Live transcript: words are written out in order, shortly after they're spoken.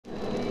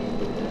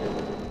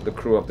The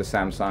crew of the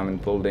Sam Simon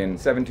pulled in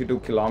 72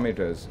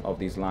 kilometers of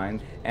these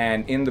lines,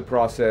 and in the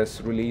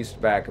process released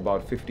back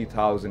about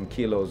 50,000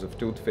 kilos of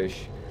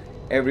toothfish.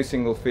 Every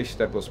single fish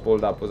that was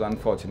pulled up was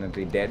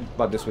unfortunately dead,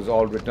 but this was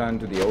all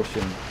returned to the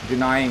ocean,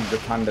 denying the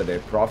Thunder their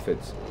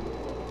profits.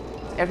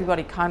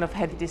 Everybody kind of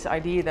had this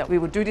idea that we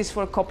would do this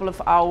for a couple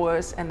of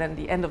hours and then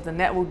the end of the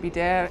net would be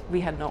there. We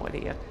had no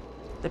idea.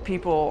 The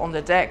people on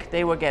the deck,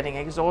 they were getting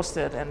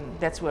exhausted, and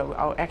that's where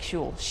our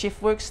actual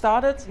shift work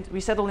started. We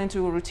settled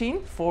into a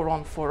routine, 4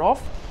 on, 4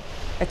 off.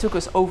 It took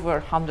us over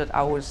 100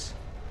 hours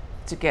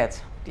to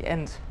get the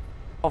end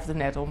of the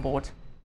net on board.